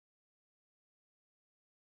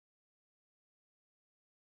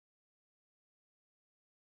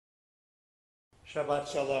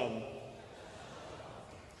Shabbat Shalom.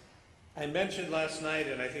 I mentioned last night,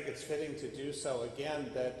 and I think it's fitting to do so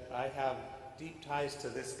again, that I have deep ties to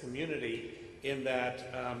this community in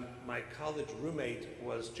that my college roommate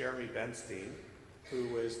was Jeremy Benstein, who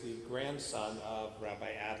was the grandson of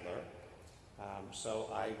Rabbi Adler. So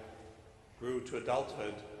I grew to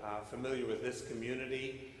adulthood familiar with this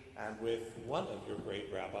community and with one of your great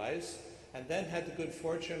rabbis, and then had the good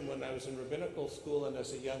fortune when I was in rabbinical school and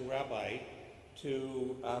as a young rabbi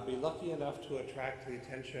to be lucky enough to attract the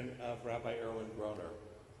attention of Rabbi Erwin Groner,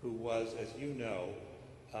 who was, as you know,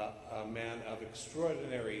 a man of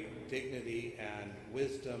extraordinary dignity and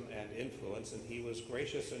wisdom and influence, and he was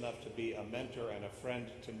gracious enough to be a mentor and a friend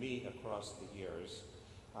to me across the years,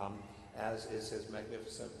 as is his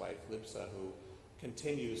magnificent wife, Lipsa, who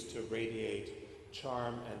continues to radiate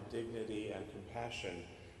charm and dignity and compassion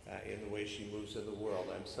in the way she moves in the world.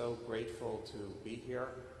 I'm so grateful to be here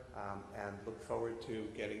and look forward to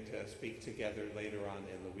getting to speak together later on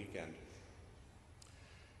in the weekend.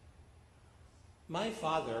 My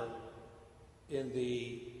father, in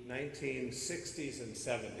the 1960s and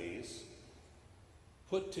 70s,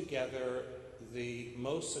 put together the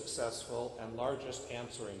most successful and largest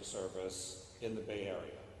answering service in the Bay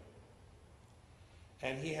Area.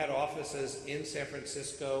 And he had offices in San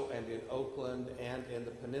Francisco and in Oakland and in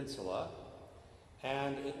the Peninsula,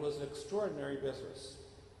 and it was an extraordinary business.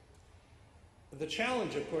 The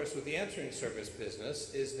challenge, of course, with the answering service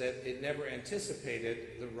business is that it never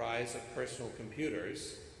anticipated the rise of personal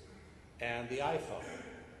computers and the iPhone.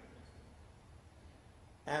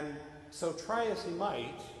 And so try as he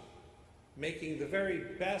might, making the very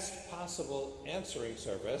best possible answering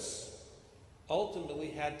service ultimately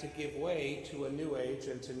had to give way to a new age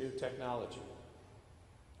and to new technology.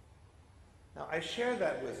 Now, I share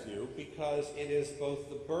that with you because it is both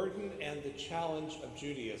the burden and the challenge of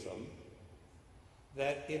Judaism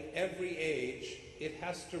that in every age it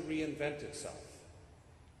has to reinvent itself.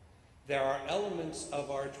 There are elements of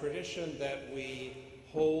our tradition that we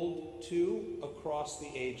hold to across the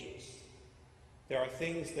ages. There are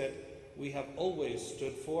things that we have always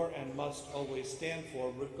stood for and must always stand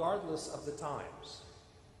for, regardless of the times.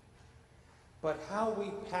 But how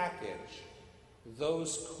we package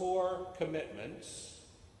those core commitments,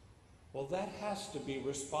 well, that has to be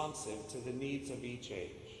responsive to the needs of each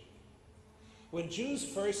age. When Jews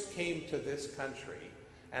first came to this country,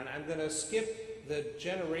 and I'm going to skip the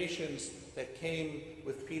generations that came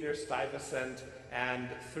with Peter Stuyvesant and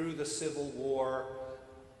through the Civil War,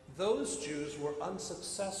 those Jews were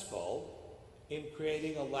unsuccessful in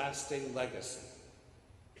creating a lasting legacy.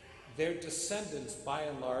 Their descendants, by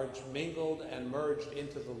and large, mingled and merged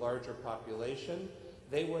into the larger population.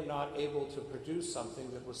 They were not able to produce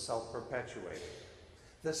something that was self-perpetuating.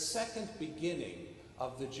 The second beginning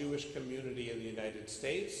of the Jewish community in the United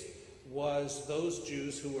States was those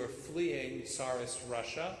Jews who were fleeing Tsarist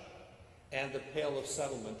Russia and the Pale of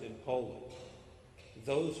Settlement in Poland.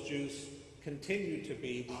 Those Jews continue to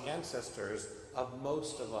be the ancestors of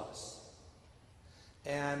most of us.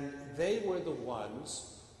 And they were the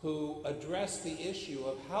ones who addressed the issue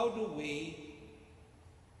of how do we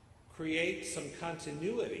create some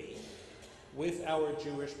continuity with our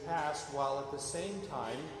Jewish past while at the same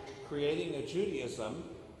time creating a Judaism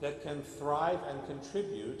that can thrive and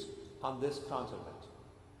contribute on this continent.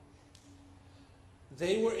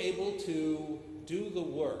 They were able to do the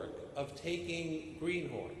work of taking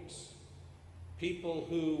greenhorns, people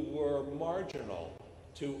who were marginal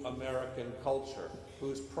to American culture,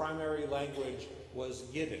 whose primary language was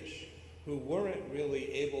Yiddish, who weren't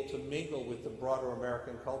really able to mingle with the broader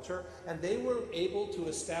American culture, and they were able to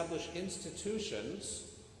establish institutions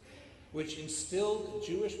which instilled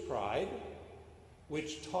Jewish pride,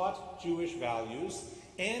 which taught Jewish values,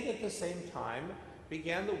 and at the same time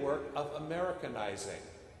began the work of Americanizing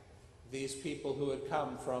these people who had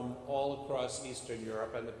come from all across Eastern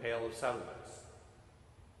Europe and the Pale of Settlements.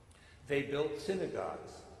 They built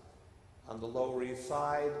synagogues on the Lower East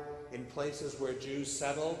Side, in places where Jews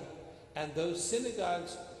settled, and those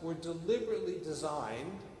synagogues were deliberately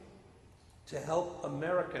designed to help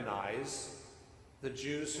Americanize the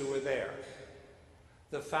Jews who were there.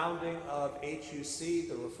 The founding of HUC,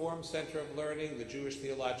 the Reform Center of Learning, the Jewish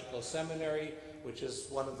Theological Seminary, which is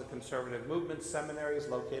one of the conservative movement seminaries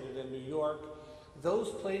located in New York,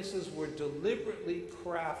 those places were deliberately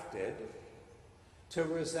crafted to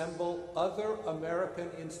resemble other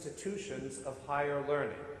American institutions of higher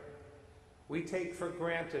learning. We take for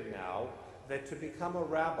granted now that to become a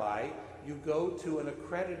rabbi, you go to an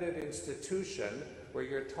accredited institution where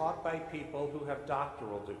you're taught by people who have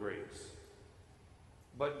doctoral degrees.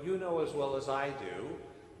 But you know as well as I do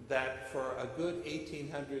that for a good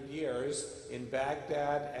 1,800 years in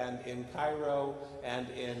Baghdad and in Cairo and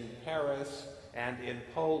in Paris and in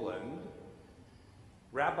Poland,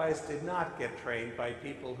 rabbis did not get trained by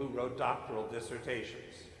people who wrote doctoral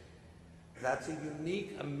dissertations. That's a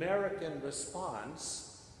unique American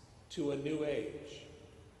response to a new age.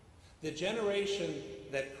 The generation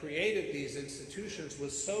that created these institutions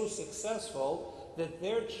was so successful that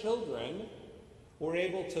their children were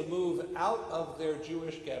able to move out of their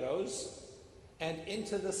Jewish ghettos and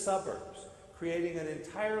into the suburbs, creating an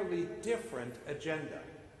entirely different agenda.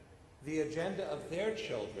 The agenda of their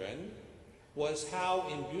children was how,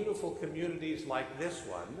 in beautiful communities like this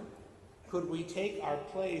one, could we take our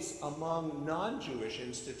place among non-Jewish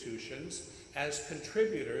institutions as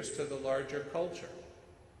contributors to the larger culture.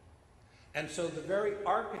 And so the very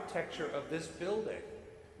architecture of this building,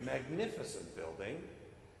 magnificent building,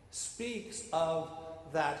 speaks of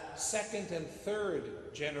that second and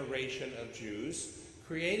third generation of Jews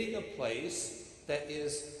creating a place that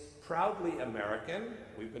is proudly American.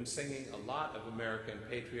 We've been singing a lot of American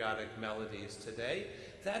patriotic melodies today.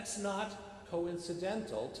 That's not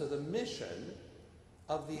coincidental to the mission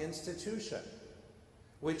of the institution,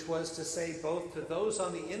 which was to say both to those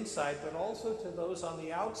on the inside but also to those on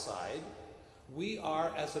the outside, we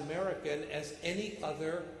are as American as any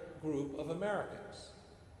other group of Americans.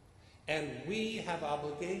 And we have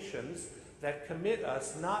obligations that commit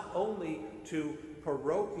us not only to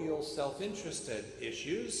parochial self-interested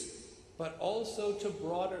issues, but also to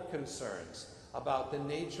broader concerns about the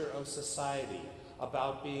nature of society,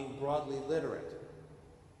 about being broadly literate.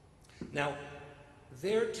 Now,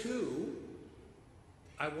 there too,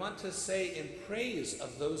 I want to say in praise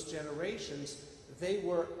of those generations, they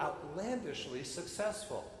were outlandishly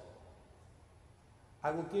successful.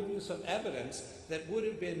 I will give you some evidence that would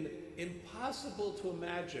have been impossible to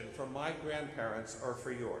imagine for my grandparents or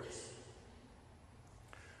for yours.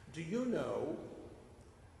 Do you know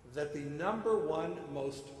that the #1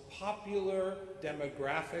 most popular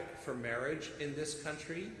demographic for marriage in this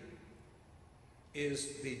country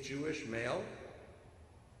is the Jewish male?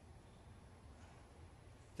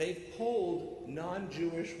 They've polled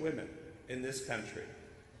non-Jewish women in this country.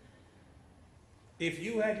 If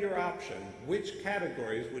you had your option, which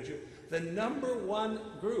categories would you? The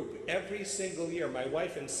 #1 group every single year, my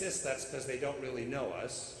wife insists that's because they don't really know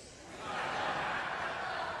us.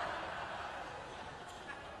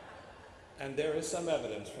 And there is some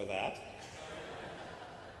evidence for that.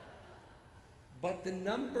 But the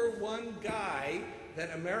 #1 guy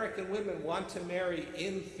that American women want to marry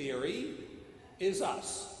in theory is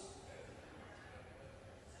us.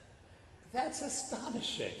 That's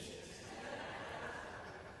astonishing.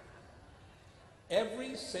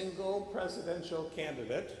 Every single presidential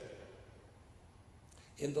candidate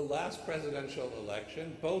in the last presidential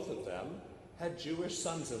election, both of them, had Jewish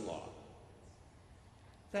sons-in-law.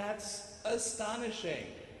 That's astonishing.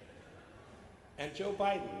 And Joe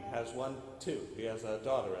Biden has one too. He has a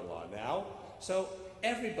daughter-in-law now. So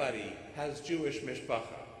everybody has Jewish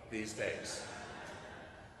mishpacha these days.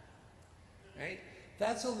 Right?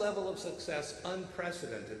 That's a level of success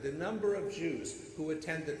unprecedented. The number of Jews who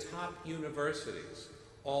attend the top universities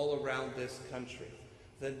all around this country,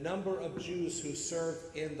 the number of Jews who serve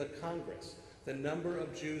in the Congress, the number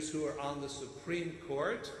of Jews who are on the Supreme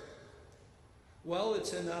Court, well,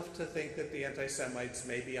 it's enough to think that the anti-Semites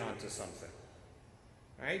may be onto something,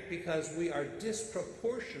 right? Because we are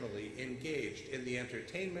disproportionately engaged in the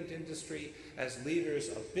entertainment industry as leaders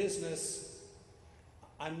of business.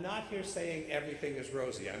 I'm not here saying everything is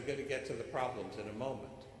rosy. I'm going to get to the problems in a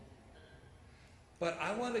moment. But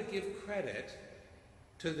I want to give credit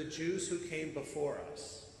to the Jews who came before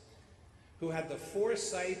us, who had the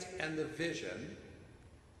foresight and the vision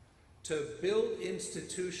to build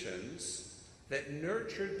institutions that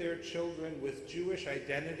nurtured their children with Jewish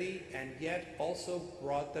identity and yet also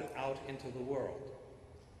brought them out into the world.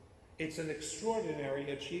 It's an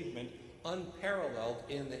extraordinary achievement, unparalleled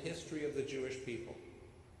in the history of the Jewish people.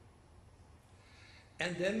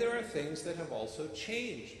 And then there are things that have also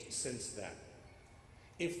changed since then.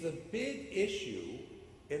 If the big issue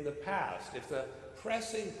in the past, if the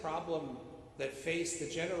pressing problem that faced the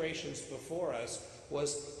generations before us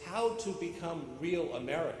was how to become real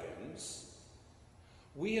Americans,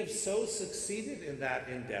 we have so succeeded in that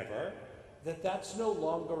endeavor that that's no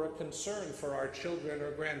longer a concern for our children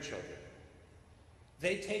or grandchildren.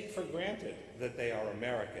 They take for granted that they are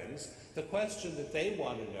Americans. The question that they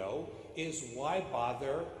want to know is, why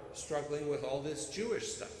bother struggling with all this Jewish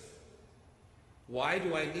stuff? Why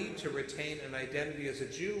do I need to retain an identity as a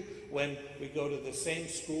Jew when we go to the same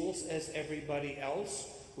schools as everybody else,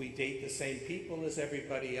 We date the same people as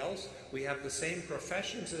everybody else. We have the same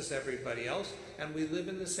professions as everybody else. And we live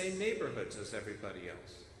in the same neighborhoods as everybody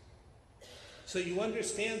else. So you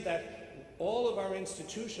understand that all of our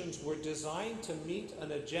institutions were designed to meet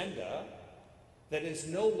an agenda that is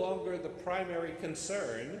no longer the primary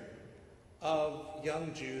concern of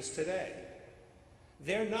young Jews today.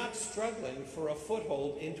 They're not struggling for a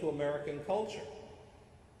foothold into American culture.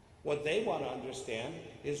 What they want to understand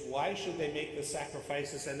is why should they make the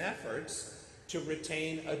sacrifices and efforts to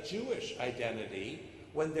retain a Jewish identity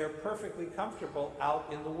when they're perfectly comfortable out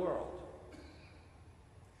in the world.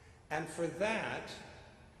 And for that,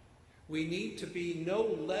 we need to be no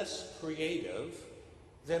less creative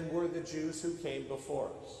than were the Jews who came before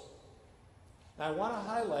us. Now, I want to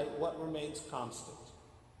highlight what remains constant.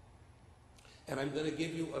 And I'm going to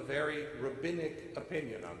give you a very rabbinic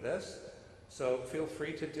opinion on this, so feel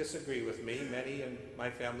free to disagree with me. Many in my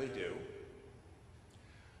family do.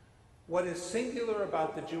 What is singular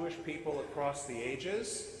about the Jewish people across the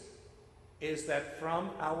ages is that from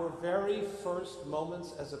our very first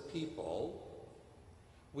moments as a people,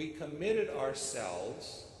 we committed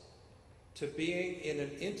ourselves to being in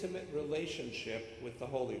an intimate relationship with the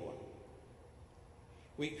Holy One.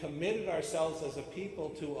 We committed ourselves as a people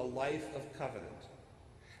to a life of covenant.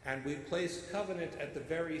 And we placed covenant at the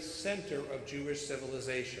very center of Jewish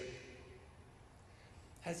civilization.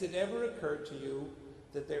 Has it ever occurred to you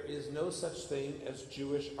that there is no such thing as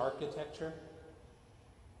Jewish architecture?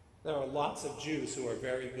 There are lots of Jews who are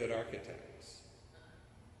very good architects.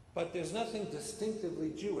 But there's nothing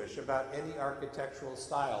distinctively Jewish about any architectural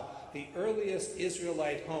style. The earliest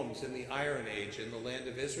Israelite homes in the Iron Age in the land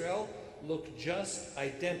of Israel look just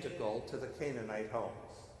identical to the Canaanite homes.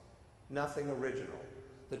 Nothing original.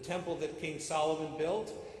 The temple that King Solomon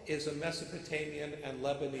built is a Mesopotamian and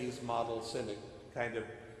Lebanese model kind of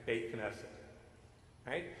Beit Knesset.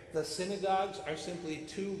 Right? The synagogues are simply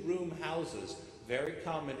two-room houses, very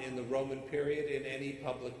common in the Roman period in any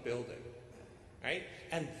public building. Right?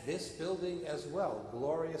 And this building as well,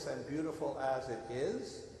 glorious and beautiful as it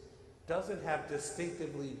is, doesn't have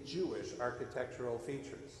distinctively Jewish architectural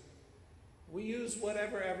features. We use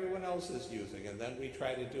whatever everyone else is using, and then we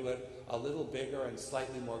try to do it a little bigger and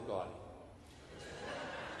slightly more gaudy.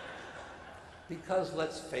 Because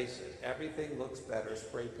let's face it, everything looks better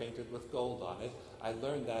spray painted with gold on it. I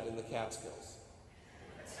learned that in the Catskills.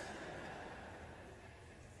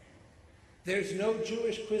 There's no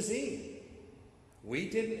Jewish cuisine. We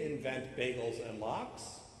didn't invent bagels and lox.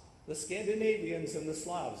 The Scandinavians and the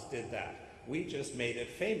Slavs did that. We just made it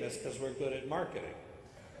famous because we're good at marketing.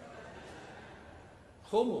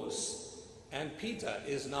 Hummus and pita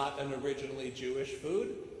is not an originally Jewish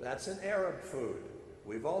food. That's an Arab food.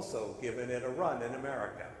 We've also given it a run in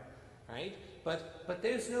America, right? But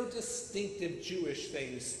there's no distinctive Jewish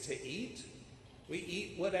things to eat. We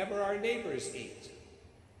eat whatever our neighbors eat.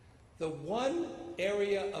 The one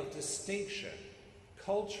area of distinction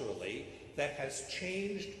culturally that has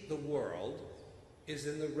changed the world is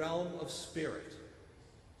in the realm of spirit.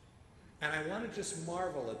 And I want to just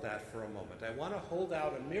marvel at that for a moment. I want to hold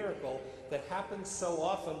out a miracle that happens so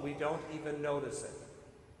often we don't even notice it.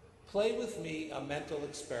 Play with me a mental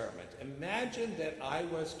experiment. Imagine that I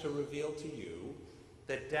was to reveal to you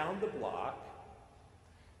that down the block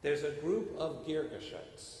there's a group of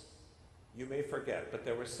Girgashites. You may forget, but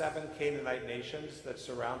there were 7 Canaanite nations that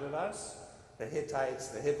surrounded us. The Hittites,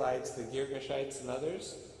 the Hivites, the Girgashites, and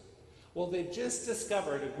others. Well, they've just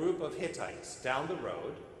discovered a group of Hittites down the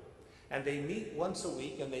road, and they meet once a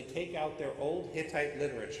week and they take out their old Hittite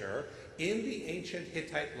literature in the ancient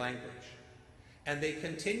Hittite language. And they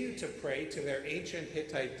continue to pray to their ancient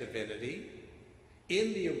Hittite divinity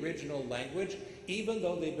in the original language, even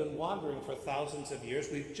though they've been wandering for thousands of years.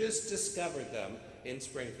 We've just discovered them in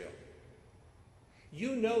Springfield.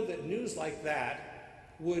 You know that news like that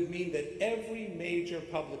would mean that every major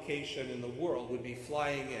publication in the world would be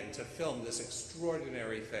flying in to film this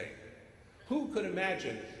extraordinary thing. Who could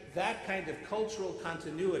imagine that kind of cultural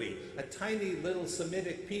continuity, a tiny little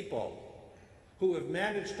Semitic people who have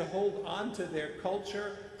managed to hold on to their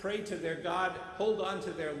culture, pray to their God, hold on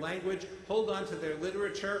to their language, hold on to their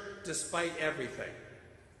literature, despite everything?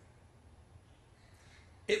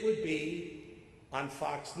 It would be on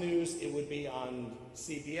Fox News, it would be on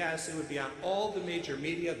CBS, it would be on all the major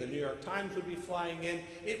media, the New York Times would be flying in,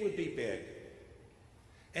 it would be big.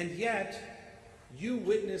 And yet, you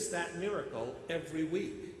witness that miracle every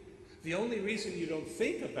week. The only reason you don't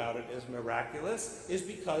think about it as miraculous is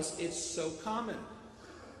because it's so common.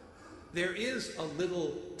 There is a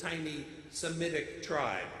little tiny Semitic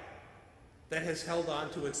tribe that has held on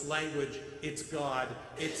to its language, its God,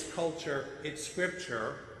 its culture, its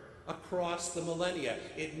scripture across the millennia.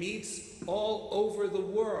 It meets all over the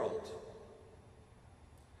world.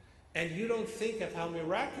 And you don't think of how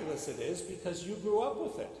miraculous it is because you grew up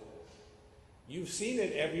with it. You've seen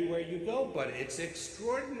it everywhere you go, but it's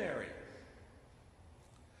extraordinary.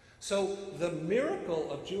 So the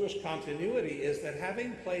miracle of Jewish continuity is that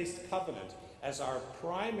having placed covenant as our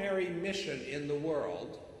primary mission in the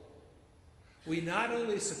world, we not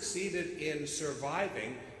only succeeded in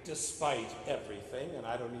surviving despite everything, and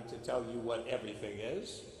I don't need to tell you what everything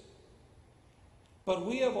is, but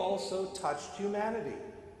we have also touched humanity.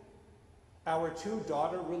 Our two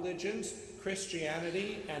daughter religions,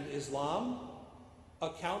 Christianity and Islam,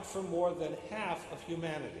 account for more than half of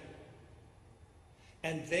humanity.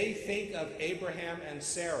 And they think of Abraham and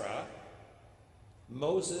Sarah,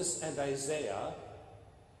 Moses and Isaiah,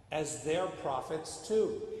 as their prophets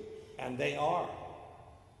too, and they are.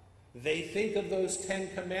 They think of those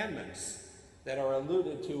 10 commandments that are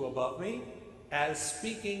alluded to above me as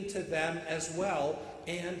speaking to them as well,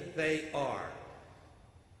 and they are.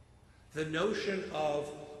 The notion of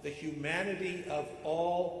the humanity of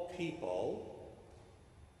all people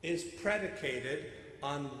is predicated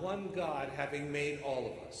on one God having made all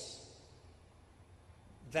of us.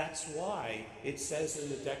 That's why it says in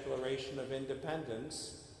the Declaration of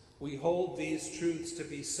Independence, we hold these truths to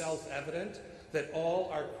be self-evident, that all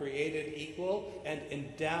are created equal and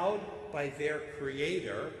endowed by their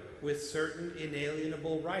Creator with certain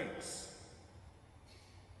inalienable rights.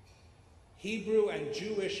 Hebrew and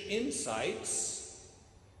Jewish insights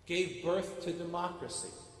gave birth to democracy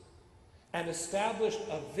and established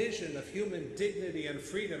a vision of human dignity and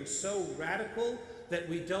freedom so radical that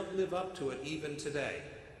we don't live up to it even today.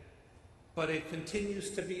 But it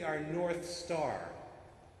continues to be our North Star,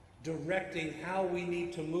 directing how we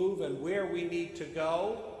need to move and where we need to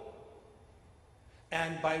go,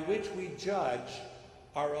 and by which we judge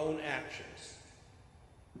our own actions.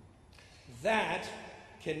 That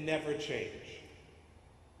can never change.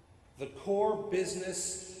 The core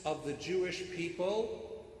business of the Jewish people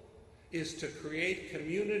is to create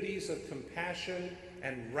communities of compassion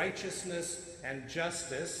and righteousness and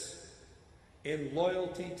justice in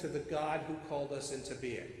loyalty to the God who called us into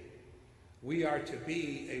being. We are to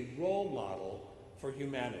be a role model for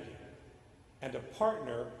humanity and a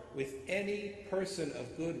partner with any person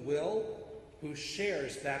of goodwill who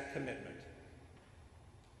shares that commitment.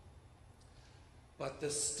 But the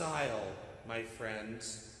style, my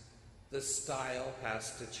friends, the style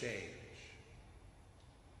has to change.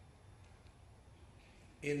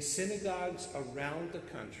 In synagogues around the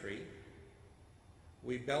country,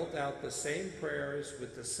 we belt out the same prayers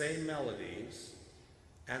with the same melodies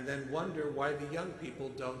and then wonder why the young people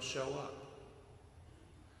don't show up.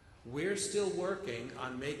 We're still working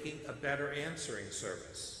on making a better answering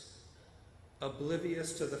service,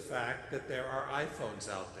 oblivious to the fact that there are iPhones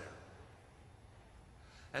out there.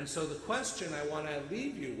 And so the question I want to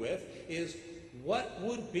leave you with is, what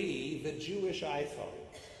would be the Jewish iPhone?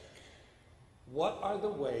 What are the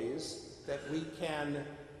ways that we can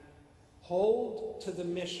hold to the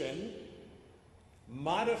mission,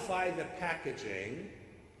 modify the packaging,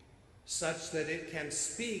 such that it can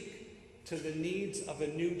speak to the needs of a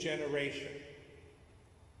new generation?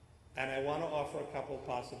 And I want to offer a couple of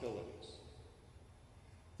possibilities.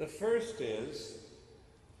 The first is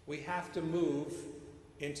we have to move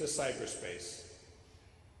into cyberspace.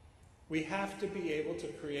 We have to be able to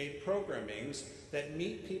create programmings that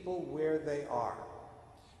meet people where they are.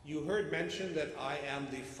 You heard mentioned that I am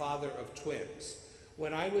the father of twins.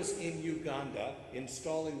 When I was in Uganda,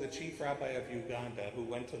 installing the chief rabbi of Uganda, who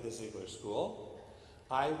went to the Ziegler School,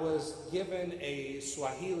 I was given a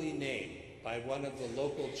Swahili name by one of the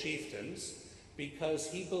local chieftains because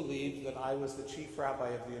he believed that I was the chief rabbi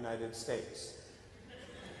of the United States.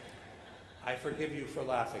 I forgive you for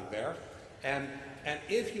laughing there. And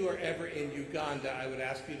if you are ever in Uganda, I would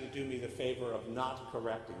ask you to do me the favor of not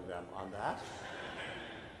correcting them on that.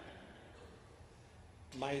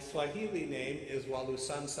 My Swahili name is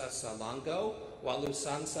Walusansa Salango.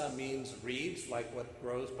 Walusansa means reeds, like what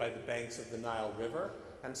grows by the banks of the Nile River,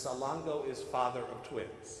 and Salango is father of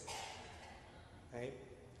twins. Okay?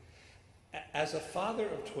 As a father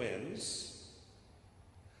of twins,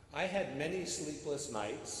 I had many sleepless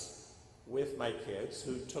nights with my kids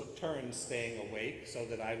who took turns staying awake so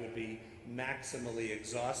that I would be maximally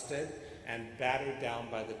exhausted and battered down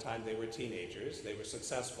by the time they were teenagers. They were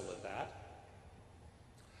successful at that.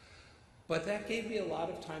 But that gave me a lot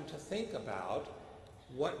of time to think about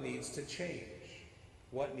what needs to change,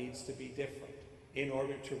 what needs to be different in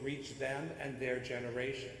order to reach them and their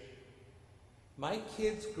generation. My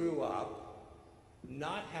kids grew up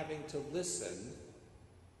not having to listen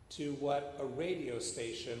to what a radio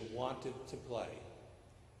station wanted to play.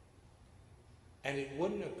 And it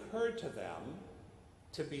wouldn't occur to them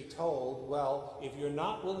to be told, well, if you're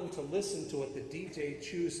not willing to listen to what the DJ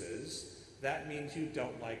chooses, that means you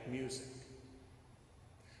don't like music.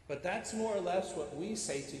 But that's more or less what we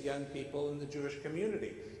say to young people in the Jewish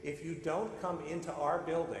community. If you don't come into our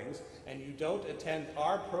buildings and you don't attend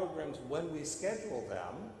our programs when we schedule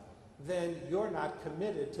them, then you're not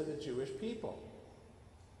committed to the Jewish people.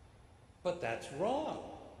 But that's wrong.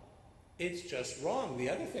 It's just wrong. The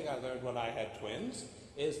other thing I learned when I had twins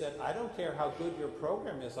is that I don't care how good your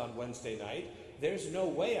program is on Wednesday night, there's no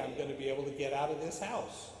way I'm going to be able to get out of this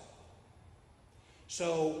house.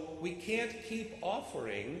 So we can't keep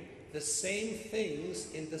offering the same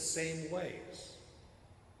things in the same ways.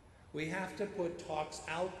 We have to put talks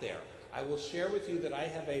out there. I will share with you that I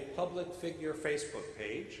have a public figure Facebook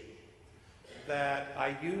page that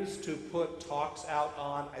I use to put talks out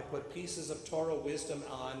on. I put pieces of Torah wisdom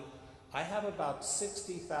on. I have about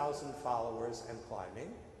 60,000 followers and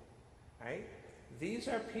climbing. Right? These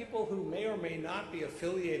are people who may or may not be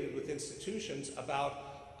affiliated with institutions.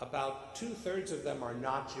 About 2/3 of them are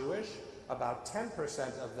not Jewish. About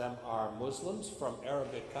 10% of them are Muslims from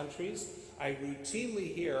Arabic countries. I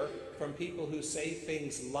routinely hear from people who say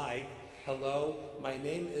things like, hello, my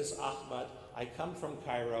name is Ahmad, I come from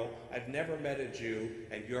Cairo, I've never met a Jew,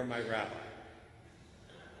 and you're my rabbi.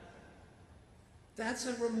 That's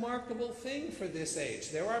a remarkable thing for this age.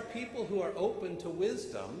 There are people who are open to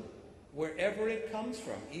wisdom wherever it comes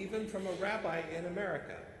from, even from a rabbi in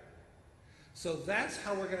America. So that's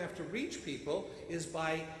how we're going to have to reach people, is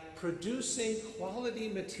by producing quality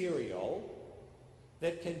material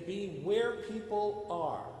that can be where people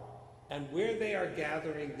are and where they are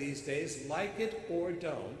gathering these days, like it or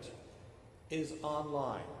don't, is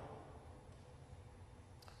online.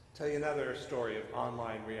 I'll tell you another story of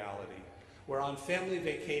online reality. We're on family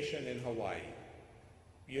vacation in Hawaii.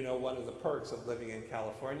 You know, one of the perks of living in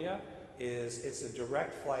California is it's a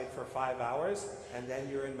direct flight for 5 hours, and then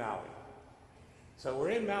you're in Maui. So we're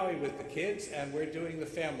in Maui with the kids, and we're doing the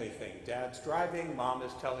family thing. Dad's driving, Mom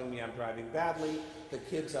is telling me I'm driving badly, the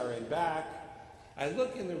kids are in back. I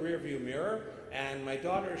look in the rearview mirror, and my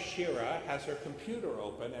daughter Shira has her computer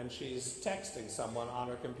open, and she's texting someone on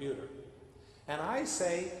her computer. And I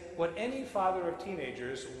say what any father of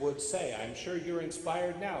teenagers would say. I'm sure you're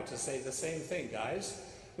inspired now to say the same thing, guys,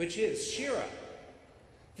 which is, Shira,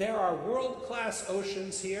 there are world-class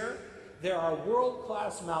oceans here, there are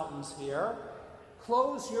world-class mountains here,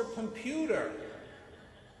 close your computer.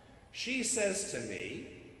 She says to me,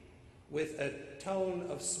 with a tone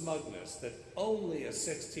of smugness that only a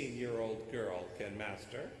 16-year-old girl can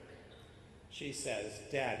master, she says,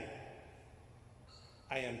 Daddy,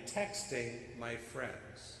 I am texting my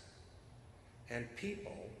friends, and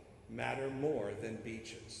people matter more than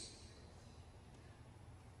beaches.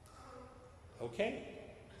 Okay,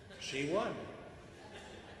 she won.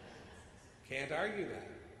 Can't argue that.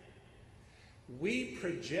 We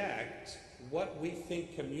project what we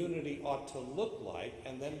think community ought to look like,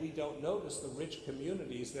 and then we don't notice the rich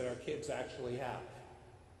communities that our kids actually have.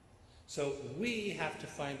 So we have to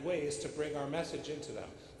find ways to bring our message into them.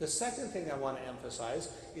 The second thing I want to emphasize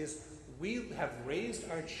is we have raised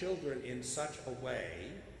our children in such a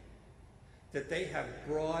way that they have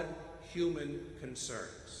broad human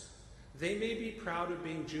concerns. They may be proud of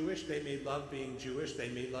being Jewish, they may love being Jewish, they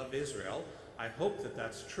may love Israel. I hope that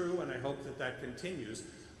that's true, and I hope that that continues.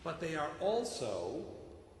 But they are also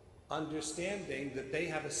understanding that they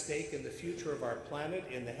have a stake in the future of our planet,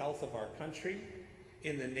 in the health of our country,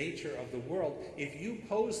 in the nature of the world. If you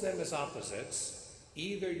pose them as opposites,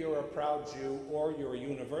 either you're a proud Jew or you're a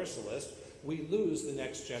universalist, we lose the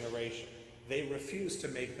next generation. They refuse to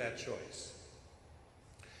make that choice.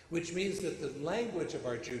 Which means that the language of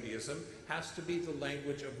our Judaism has to be the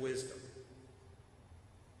language of wisdom.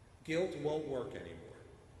 Guilt won't work anymore.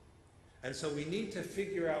 And so we need to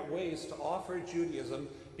figure out ways to offer Judaism,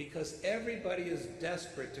 because everybody is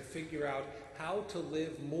desperate to figure out how to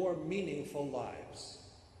live more meaningful lives.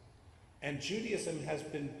 And Judaism has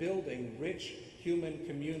been building rich human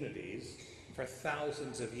communities for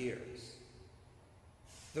thousands of years.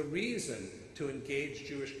 The reason to engage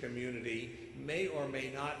Jewish community may or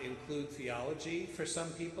may not include theology for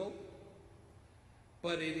some people,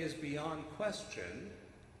 but it is beyond question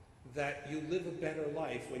that you live a better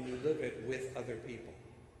life when you live it with other people,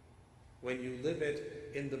 when you live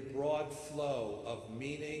it in the broad flow of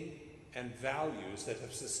meaning and values that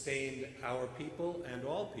have sustained our people and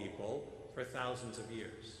all people for thousands of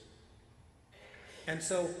years. And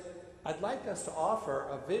so I'd like us to offer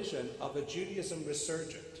a vision of a Judaism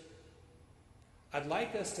resurgent. I'd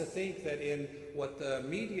like us to think that in what the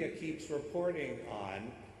media keeps reporting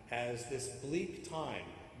on as this bleak time,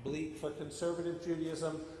 bleak for conservative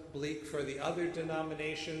Judaism, bleak for the other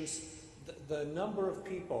denominations, the number of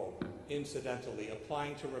people, incidentally,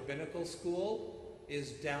 applying to rabbinical school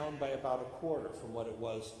is down by about a quarter from what it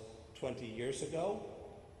was 20 years ago.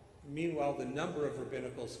 Meanwhile, the number of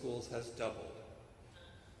rabbinical schools has doubled,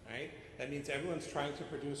 right? That means everyone's trying to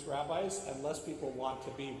produce rabbis, and less people want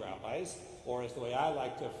to be rabbis, or as the way I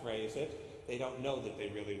like to phrase it, they don't know that they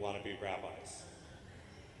really want to be rabbis,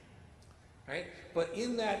 right? But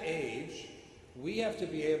in that age, we have to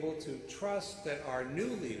be able to trust that our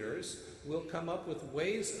new leaders will come up with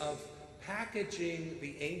ways of packaging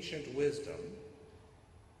the ancient wisdom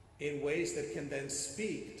in ways that can then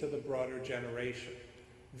speak to the broader generation.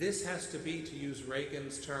 This has to be, to use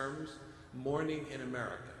Reagan's terms, morning in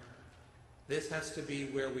America. This has to be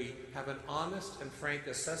where we have an honest and frank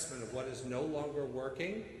assessment of what is no longer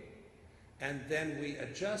working, and then we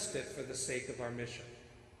adjust it for the sake of our mission.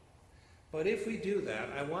 But if we do that,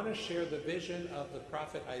 I want to share the vision of the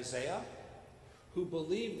prophet Isaiah, who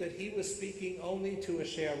believed that he was speaking only to a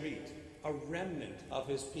she'arit, a remnant of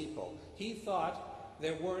his people. He thought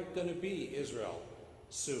there weren't going to be Israel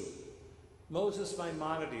soon. Moses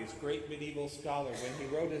Maimonides, great medieval scholar, when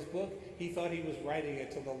he wrote his book, he thought he was writing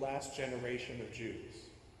it to the last generation of Jews.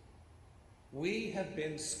 We have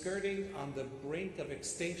been skirting on the brink of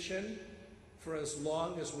extinction for as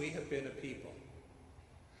long as we have been a people.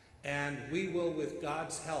 And we will, with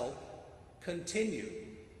God's help, continue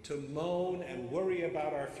to moan and worry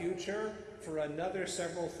about our future for another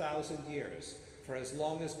several thousand years, for as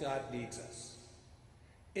long as God needs us.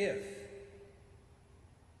 If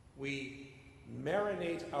we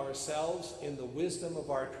marinate ourselves in the wisdom of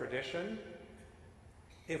our tradition,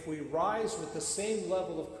 if we rise with the same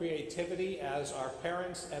level of creativity as our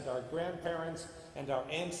parents and our grandparents and our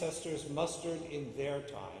ancestors mustered in their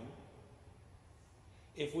time,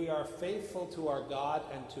 if we are faithful to our God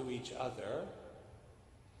and to each other,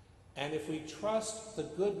 and if we trust the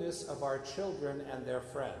goodness of our children and their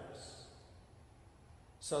friends,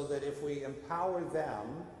 so that if we empower them,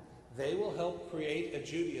 they will help create a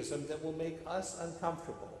Judaism that will make us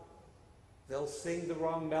uncomfortable. They'll sing the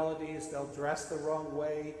wrong melodies, they'll dress the wrong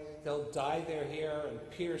way, they'll dye their hair and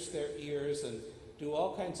pierce their ears and do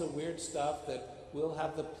all kinds of weird stuff that we'll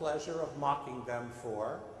have the pleasure of mocking them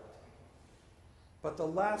for. But the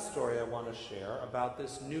last story I want to share about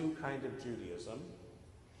this new kind of Judaism,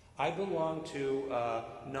 I belong to a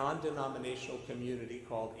non-denominational community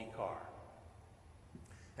called Ikar.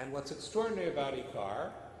 And what's extraordinary about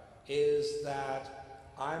Ikar is that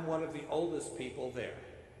I'm one of the oldest people there.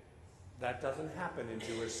 That doesn't happen in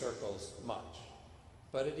Jewish circles much.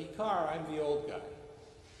 But at Ikar, I'm the old guy.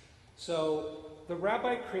 So the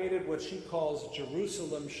rabbi created what she calls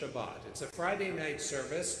Jerusalem Shabbat. It's a Friday night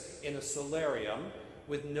service in a solarium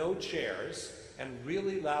with no chairs and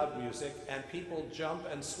really loud music, and people jump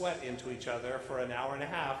and sweat into each other for an hour and a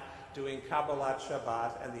half doing Kabbalat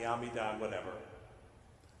Shabbat and the Amidah and whatever.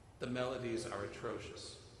 The melodies are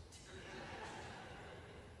atrocious.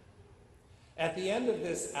 At the end of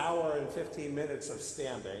this hour and 15 minutes of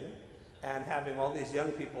standing and having all these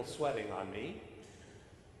young people sweating on me,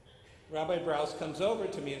 Rabbi Brous comes over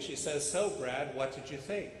to me and she says, "So, Brad, what did you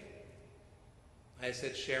think?" I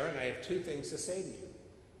said, "Sharon, I have two things to say to you.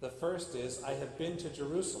 The first is, I have been to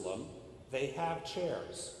Jerusalem. They have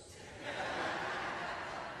chairs."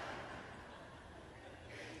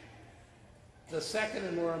 The second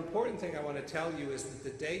and more important thing I want to tell you is that the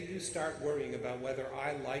day you start worrying about whether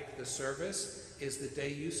I like the service is the day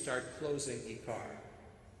you start closing Ikar.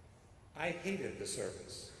 I hated the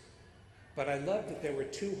service, but I loved that there were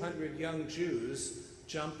 200 young Jews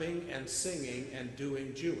jumping and singing and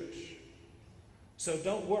doing Jewish. So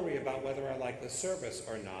don't worry about whether I like the service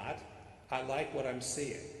or not. I like what I'm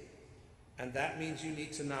seeing. And that means you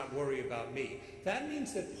need to not worry about me. That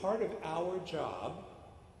means that part of our job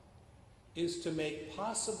is to make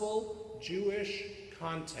possible Jewish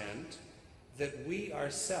content that we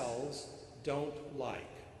ourselves don't like,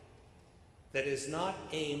 that is not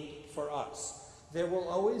aimed for us. There will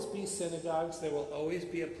always be synagogues, there will always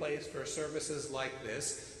be a place for services like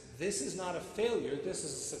this. This is not a failure, this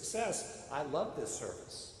is a success. I love this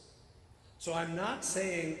service. So I'm not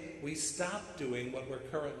saying we stop doing what we're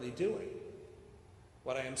currently doing.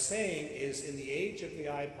 What I am saying is, in the age of the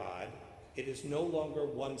iPod, it is no longer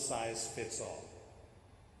one size fits all.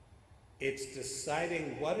 It's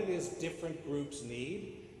deciding what it is different groups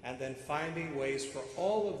need and then finding ways for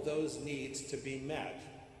all of those needs to be met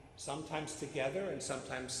sometimes together and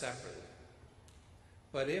sometimes separately.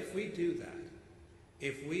 But if we do that,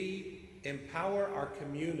 if we empower our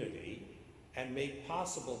community and make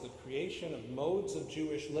possible the creation of modes of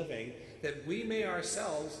Jewish living that we may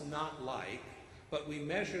ourselves not like, but we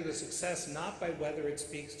measure the success not by whether it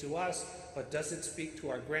speaks to us, but does it speak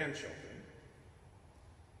to our grandchildren,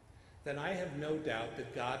 then I have no doubt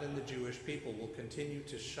that God and the Jewish people will continue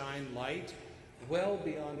to shine light well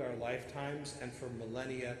beyond our lifetimes and for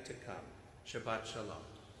millennia to come. Shabbat Shalom.